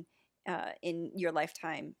seen in your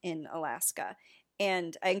lifetime in Alaska.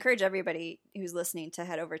 And I encourage everybody who's listening to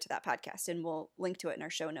head over to that podcast, and we'll link to it in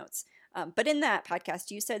our show notes. But in that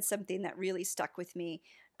podcast, you said something that really stuck with me.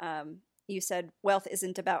 You said, wealth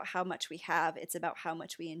isn't about how much we have, it's about how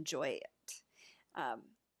much we enjoy it.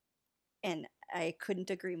 And I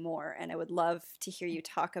couldn't agree more. And I would love to hear you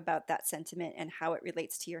talk about that sentiment and how it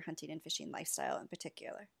relates to your hunting and fishing lifestyle in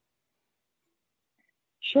particular.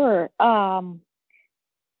 Sure. So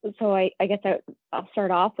I guess I'll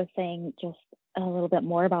start off with saying just a little bit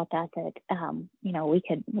more about that,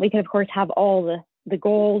 we could of course have all the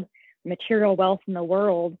gold, material wealth in the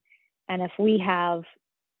world, and if we have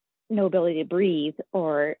no ability to breathe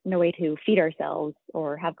or no way to feed ourselves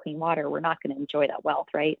or have clean water, we're not going to enjoy that wealth,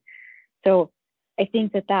 right? So I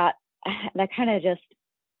think that kind of just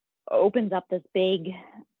opens up this big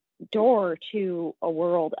door to a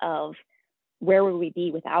world of where would we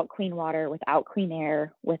be without clean water, without clean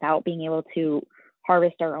air, without being able to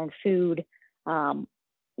harvest our own food.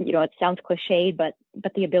 It sounds cliched, but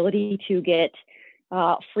the ability to get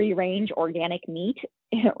free range organic meat,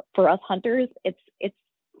 for us hunters, it's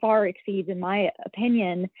far exceeds, in my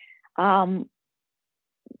opinion, that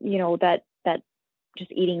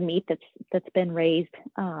just eating meat that's been raised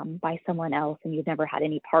by someone else and you've never had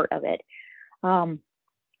any part of it. And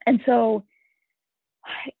so,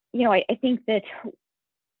 I think that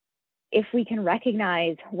if we can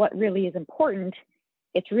recognize what really is important,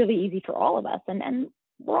 it's really easy for all of us, and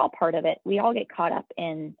we're all part of it. We all get caught up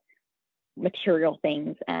in material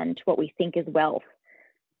things and what we think is wealth.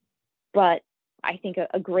 But I think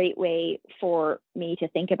a great way for me to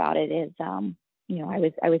think about it is,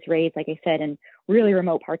 I was raised, like I said, in really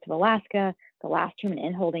remote parts of Alaska, the last human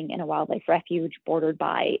inholding in a wildlife refuge bordered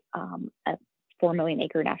by a 4 million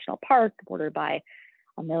acre national park, bordered by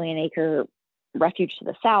a 1 million acre refuge to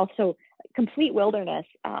the south. So complete wilderness.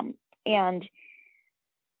 And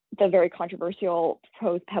the very controversial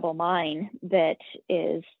proposed Pebble mine that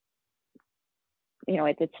is,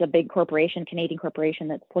 it's a big corporation, Canadian corporation,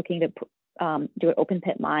 that's looking to do an open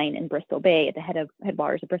pit mine in Bristol Bay, at the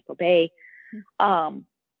headwaters of Bristol Bay. And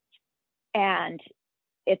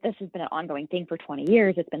this has been an ongoing thing for 20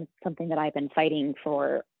 years. It's been something that I've been fighting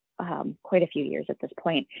for quite a few years at this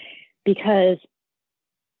point, because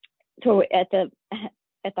so at the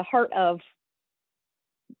heart of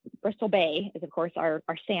Bristol Bay is, of course, our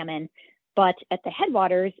salmon, but at the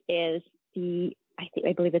headwaters is I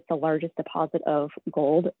believe it's the largest deposit of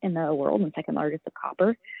gold in the world and second largest of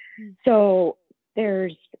copper. So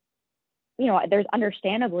there's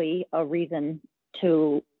understandably a reason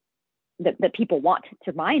that people want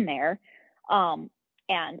to mine there. And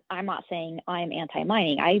I'm not saying I'm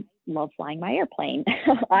anti-mining. I love flying my airplane.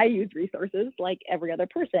 I use resources like every other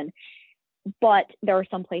person, but there are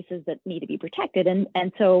some places that need to be protected.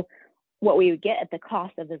 And so what we would get at the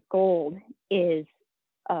cost of this gold is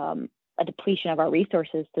a depletion of our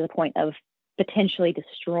resources to the point of potentially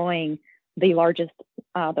destroying the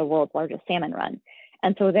world's largest salmon run.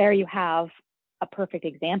 And so there you have a perfect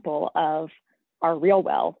example of our real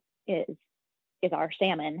wealth is our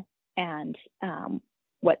salmon, and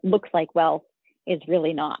what looks like wealth is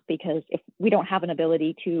really not, because if we don't have an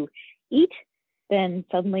ability to eat, then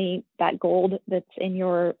suddenly that gold that's in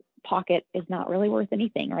your pocket is not really worth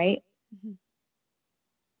anything, right? Mm-hmm.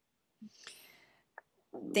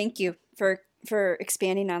 Thank you for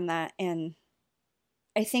expanding on that. And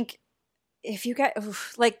I think if you got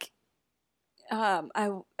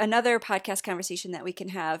another podcast conversation that we can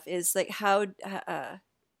have is like how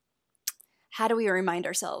do we remind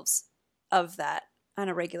ourselves of that on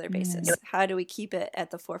a regular basis? How do we keep it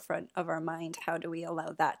at the forefront of our mind? How do we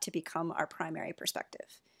allow that to become our primary perspective?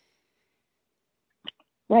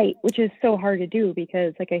 Right, which is so hard to do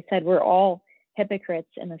because, like I said, we're all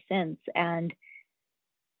hypocrites in a sense. And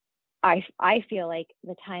I feel like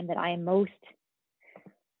the time that I am most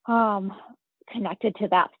connected to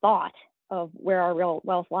that thought of where our real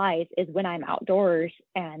wealth lies is when I'm outdoors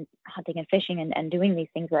and hunting and fishing and doing these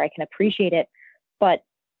things where I can appreciate it. But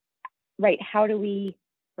right, how do we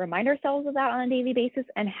remind ourselves of that on a daily basis?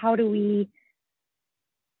 And how do we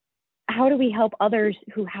help others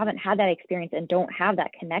who haven't had that experience and don't have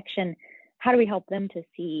that connection? How do we help them to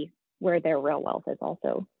see where their real wealth is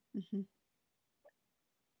also? Mm-hmm.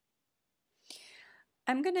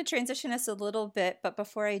 I'm going to transition us a little bit, but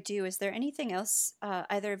before I do, is there anything else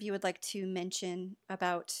either of you would like to mention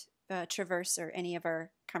about Traverse or any of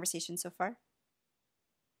our conversations so far?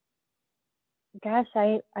 Gosh,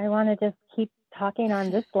 I want to just keep talking on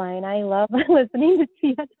this line. I love listening to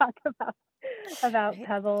Tia talk about Right.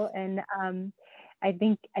 Pebble, and I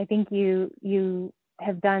think you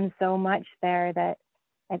have done so much there that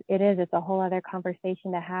it's a whole other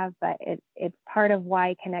conversation to have, but it's part of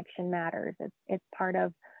why connection matters. It's part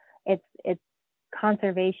of it's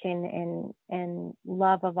conservation and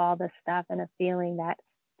love of all this stuff, and a feeling that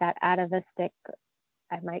atavistic,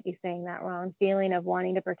 I might be saying that wrong, feeling of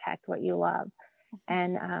wanting to protect what you love.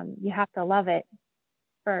 And you have to love it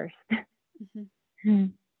first. Mm-hmm.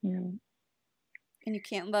 Yeah. And you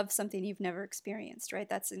can't love something you've never experienced, right?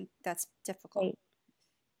 That's difficult.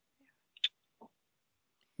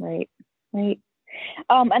 Right. And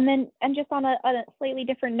just on a slightly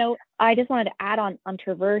different note, I just wanted to add on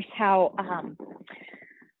Traverse how,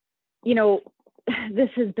 this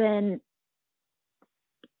has been,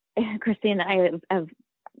 Christine and I have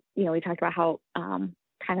we talked about how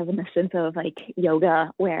kind of in the sense of like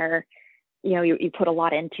yoga, where you put a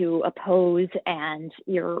lot into a pose and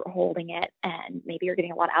you're holding it and maybe you're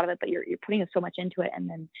getting a lot out of it, but you're putting so much into it, and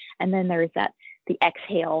then there's the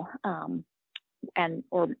exhale,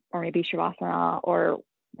 or maybe shavasana,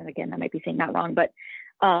 and again, I might be saying that wrong, but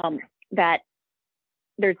that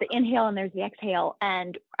there's the inhale and there's the exhale.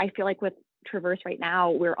 And I feel like with Traverse right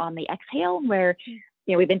now, we're on the exhale, where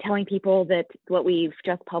we've been telling people that what we've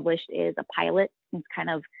just published is a pilot. It's kind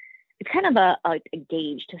of a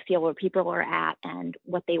gauge to feel where people are at and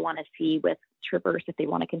what they want to see with Traverse, if they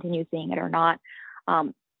want to continue seeing it or not. I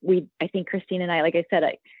think Christine and I, like I said,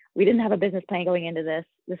 we didn't have a business plan going into this.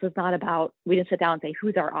 This was not about, we didn't sit down and say,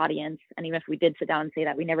 who's our audience? And even if we did sit down and say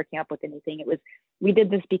that, we never came up with anything. We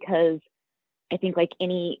did this because I think, like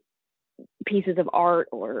any pieces of art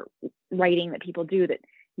or writing that people do, that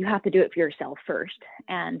you have to do it for yourself first.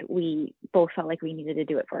 And we both felt like we needed to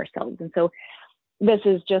do it for ourselves. And so this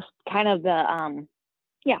is just kind of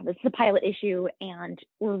this is a pilot issue, and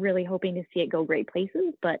we're really hoping to see it go great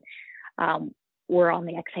places, but we're on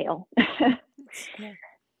the exhale.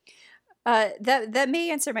 That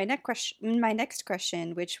may answer my next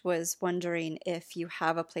question, which was wondering if you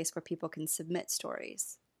have a place where people can submit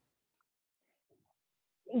stories.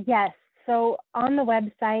 Yes. So on the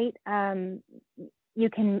website, you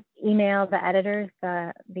can email the editors.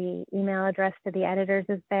 The email address to the editors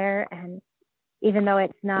is there, and even though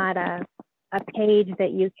it's not a page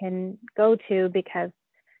that you can go to because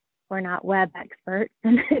we're not web experts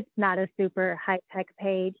and it's not a super high-tech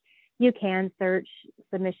page, you can search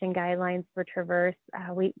submission guidelines for Traverse.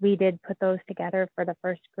 We did put those together for the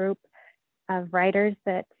first group of writers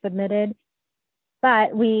that submitted,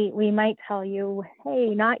 but we might tell you,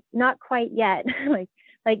 hey, not quite yet.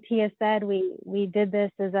 like Tia said, we did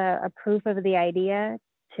this as a proof of the idea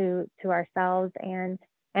to ourselves and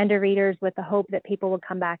to readers, with the hope that people would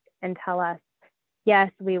come back and tell us, yes,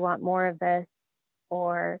 we want more of this,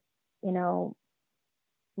 or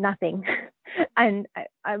nothing. And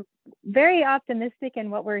I'm very optimistic in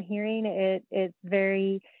what we're hearing. It's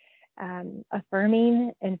very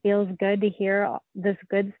affirming and feels good to hear this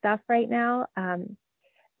good stuff right now.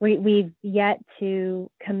 We've yet to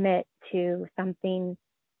commit to something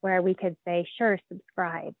where we could say, sure,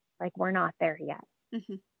 subscribe. Like, we're not there yet.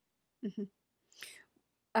 Mm-hmm. Mm-hmm.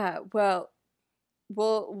 Well,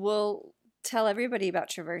 we'll tell everybody about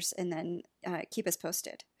Traverse, and then keep us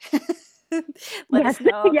posted. Let us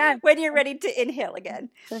know when you're ready to inhale again.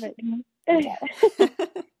 Perfect. Okay.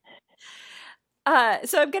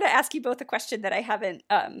 So I'm going to ask you both a question that I haven't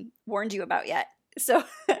warned you about yet. So,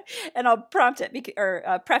 and I'll prompt it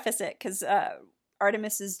preface it, because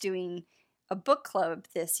Artemis is doing a book club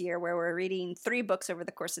this year where we're reading 3 books over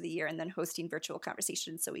the course of the year and then hosting virtual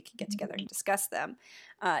conversations so we can get together and discuss them.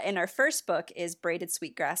 And our first book is Braided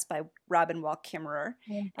Sweetgrass by Robin Wall Kimmerer.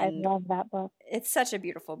 I love that book. It's such a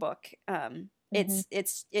beautiful book.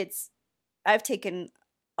 It's I've taken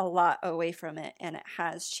a lot away from it, and it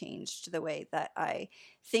has changed the way that I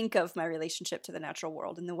think of my relationship to the natural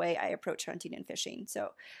world and the way I approach hunting and fishing. So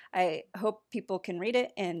I hope people can read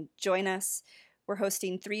it and join us. We're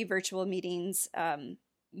hosting 3 virtual meetings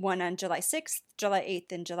one on July 6th, July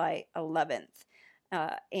 8th, and July 11th.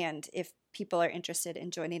 And if people are interested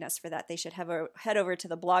in joining us for that, they should head over to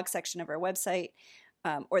the blog section of our website,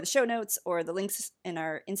 or the show notes, or the links in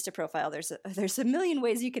our Insta profile. There's a million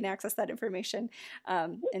ways you can access that information,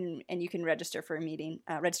 and you can register for a meeting.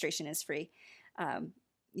 Registration is free.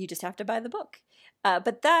 You just have to buy the book.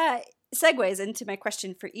 But that segues into my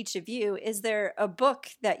question for each of you. Is there a book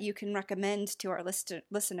that you can recommend to our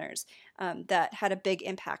listeners that had a big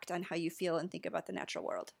impact on how you feel and think about the natural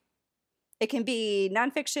world? It can be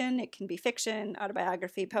nonfiction, it can be fiction,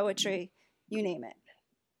 autobiography, poetry, you name it.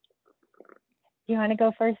 Do you want to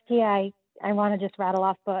go first, Tia? I want to just rattle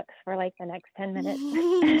off books for like the next 10 minutes.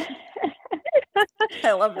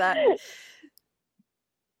 I love that.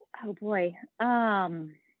 Oh boy.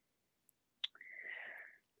 I'm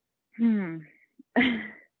gonna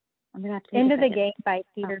have to End of the Game by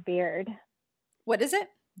Peter Beard. What is it?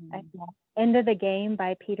 End of the Game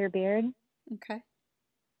by Peter Beard. Okay.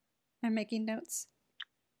 I'm making notes.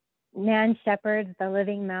 Nan Shepherd's The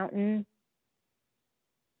Living Mountain.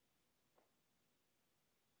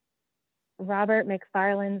 Robert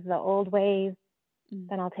McFarlane's The Old Ways.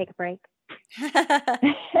 Then I'll take a break.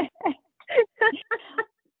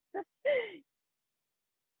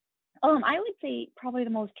 I would say probably the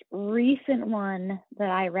most recent one that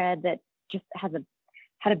I read that just had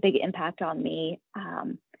a big impact on me.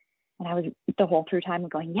 And I was the whole through time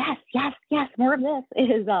going, yes, more of this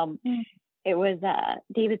is, it was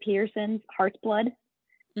David Peterson's Heart's Blood,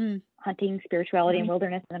 Hunting, Spirituality, and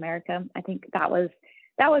Wilderness in America. I think that was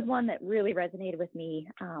one that really resonated with me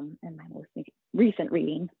in my most recent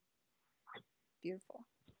reading. Beautiful.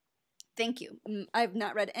 Thank you. I've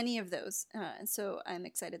not read any of those, and so I'm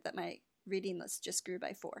excited that my reading list just grew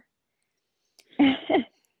by 4.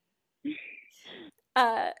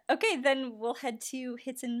 Okay, then we'll head to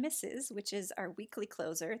Hits and Misses, which is our weekly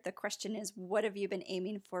closer. The question is, what have you been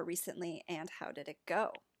aiming for recently, and how did it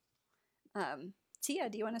go? Tia,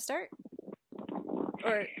 do you want to start?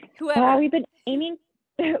 Or whoever? We've been aiming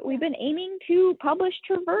to publish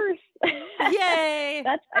Traverse. Yay!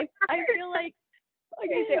 I feel like I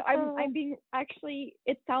say, I'm being, actually,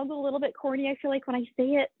 it sounds a little bit corny, I feel like, when I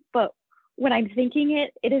say it, but when I'm thinking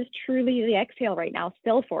it, it is truly the exhale right now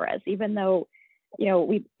still for us, even though,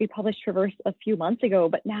 we published Traverse a few months ago,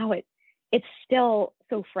 but now it's still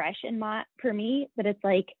so fresh for me that it's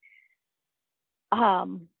like,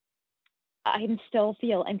 I'm still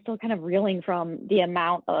kind of reeling from the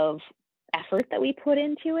amount of effort that we put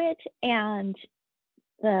into it. And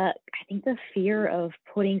I think the fear of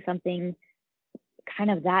putting something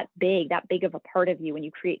kind of that big of a part of you, when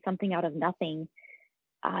you create something out of nothing,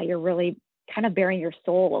 you're really kind of bearing your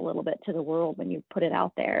soul a little bit to the world when you put it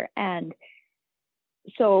out there. And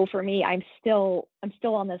so for me, I'm still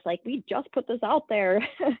on this, like, we just put this out there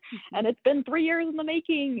and it's been 3 years in the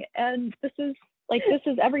making, and this is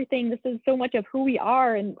everything. This is so much of who we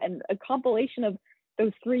are, and a compilation of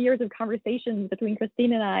those 3 years of conversations between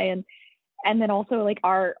Christine and I, and then also like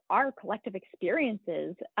our collective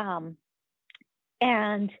experiences.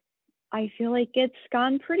 And I feel like it's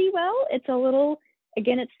gone pretty well. It's a little,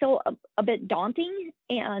 again, it's still a bit daunting,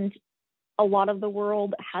 and a lot of the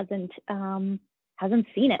world hasn't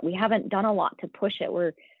seen it. We haven't done a lot to push it.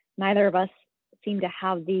 Neither of us seem to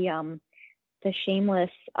have the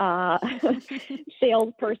shameless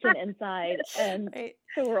salesperson inside, and right.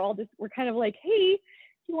 So we're kind of like, hey,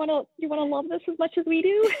 you want to love this as much as we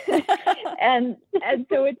do, and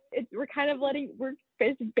so we're kind of we're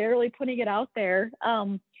barely putting it out there,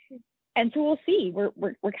 and so we'll see.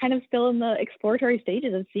 We're kind of still in the exploratory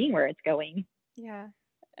stages of seeing where it's going. Yeah.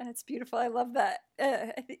 That's beautiful. I love that.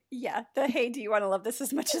 Yeah. The hey, do you want to love this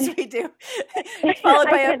as much as we do? Followed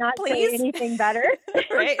by I cannot please. Say anything better.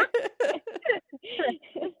 Right.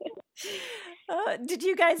 Did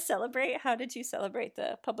you guys celebrate? How did you celebrate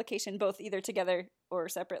the publication, both either together or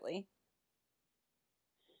separately?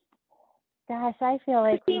 Gosh, I feel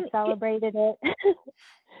like we celebrated it.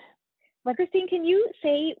 But Christine, can you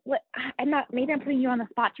say what? Maybe I'm putting you on the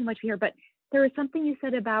spot too much here, but there was something you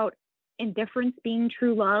said about indifference being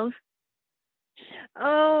true love.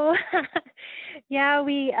 Oh, yeah.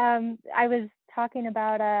 I was talking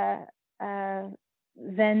about a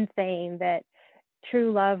Zen saying that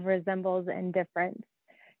true love resembles indifference,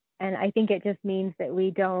 and I think it just means that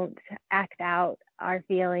we don't act out our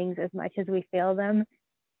feelings as much as we feel them.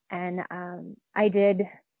 And I did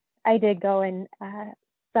go and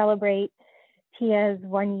celebrate Tia's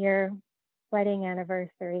 1-year wedding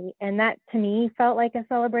anniversary, and that to me felt like a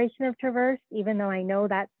celebration of Traverse, even though I know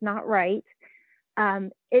that's not right.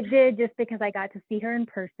 It did, just because I got to see her in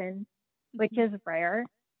person, which is rare,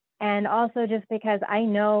 And also just because I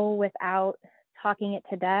know without talking it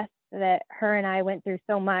to death that her and I went through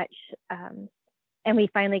so much, and we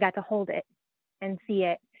finally got to hold it and see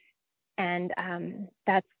it. And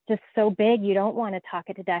that's just so big. You don't want to talk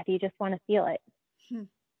it to death. You just want to feel it.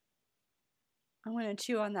 I want to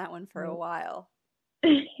chew on that one for a while.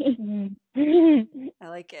 Mhm. I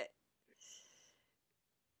like it.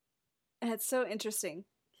 That's so interesting.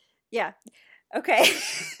 Yeah. Okay.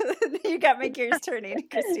 You got my gears turning,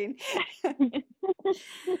 Christine.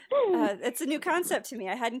 It's a new concept to me.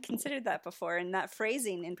 I hadn't considered that before. And that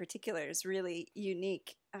phrasing in particular is really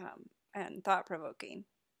unique and thought-provoking.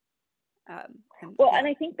 And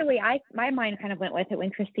I think the way my mind kind of went with it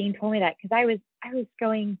when Christine told me that, because I was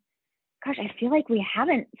going, gosh, I feel like we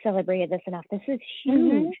haven't celebrated this enough. This is huge.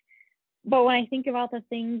 Mm-hmm. But when I think about the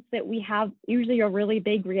things that we have usually a really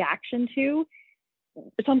big reaction to,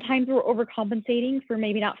 sometimes we're overcompensating for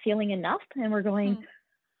maybe not feeling enough. And we're going,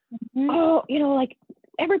 oh, like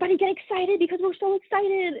everybody get excited because we're so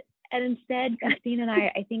excited. And instead, Christine and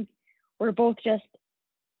I think we're both just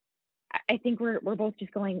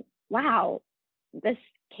going, wow, this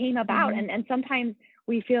came about. And sometimes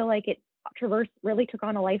we feel like Traverse really took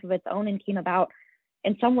on a life of its own and came about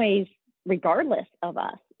in some ways regardless of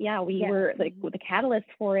us. Yeah, we were like the catalyst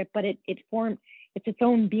for it, but it formed, it's its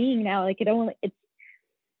own being now. Like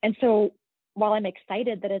and so while I'm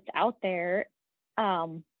excited that it's out there,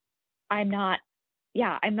 I'm not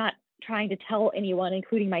trying to tell anyone,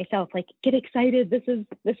 including myself, like, get excited. This is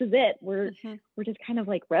it. We're just kind of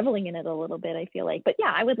like reveling in it a little bit, I feel like. But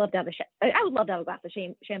yeah, I would love to have a glass of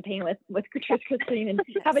champagne with Christine and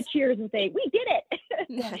have a cheers and say, we did it.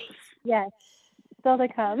 Yes. Still to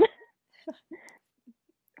come.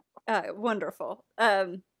 Wonderful.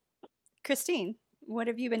 Christine, what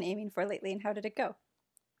have you been aiming for lately and how did it go?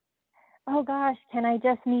 Oh gosh, can I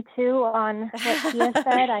just me too on what Tia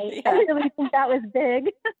said? I really think that was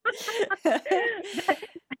big.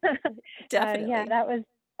 Definitely. Yeah, that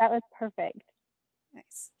was perfect.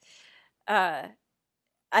 Nice.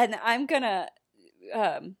 And I'm gonna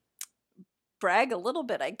brag a little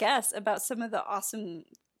bit, I guess, about some of the awesome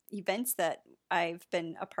events that I've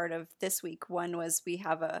been a part of this week. One was we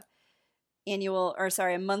have a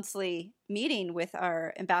monthly meeting with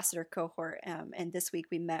our ambassador cohort. And this week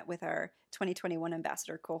we met with our 2021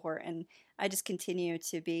 ambassador cohort. And I just continue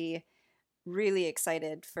to be really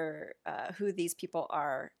excited for who these people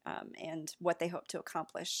are and what they hope to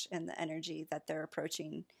accomplish and the energy that they're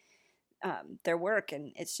approaching their work.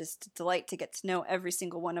 And it's just a delight to get to know every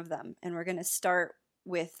single one of them. And we're going to start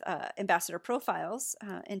with ambassador profiles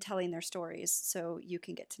and telling their stories so you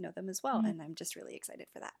can get to know them as well. And I'm just really excited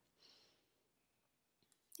for that.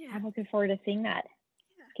 Yeah. I'm looking forward to seeing that.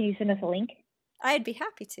 Yeah. Can you send us a link? I'd be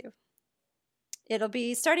happy to. It'll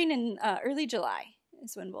be starting in early July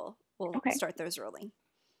is when we'll start those rolling.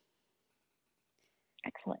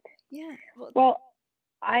 Excellent. Yeah. Well,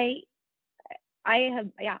 I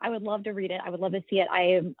would love to read it. I would love to see it. I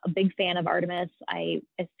am a big fan of Artemis.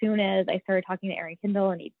 As soon as I started talking to Aaron Kindle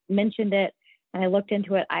and he mentioned it and I looked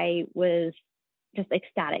into it, I was just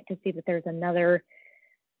ecstatic to see that there's another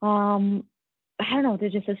I don't know,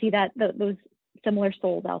 to see that those similar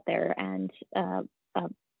souls out there and,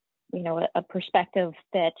 a perspective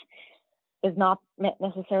that is not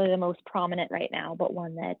necessarily the most prominent right now, but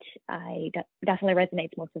one that definitely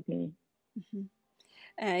resonates most with me.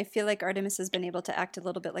 Mm-hmm. I feel like Artemis has been able to act a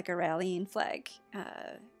little bit like a rallying flag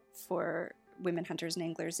for women hunters and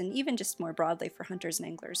anglers, and even just more broadly for hunters and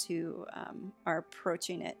anglers who are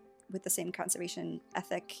approaching it with the same conservation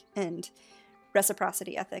ethic and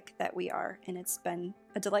reciprocity ethic that we are. And it's been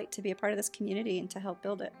a delight to be a part of this community and to help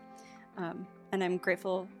build it. And I'm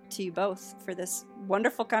grateful to you both for this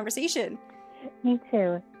wonderful conversation. Me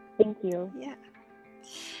too. Thank you. Yeah.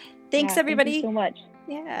 Thanks, everybody. Thank you so much.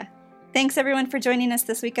 Yeah. Thanks, everyone, for joining us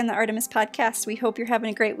this week on the Artemis Podcast. We hope you're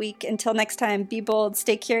having a great week. Until next time, be bold,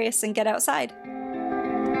 stay curious, and get outside.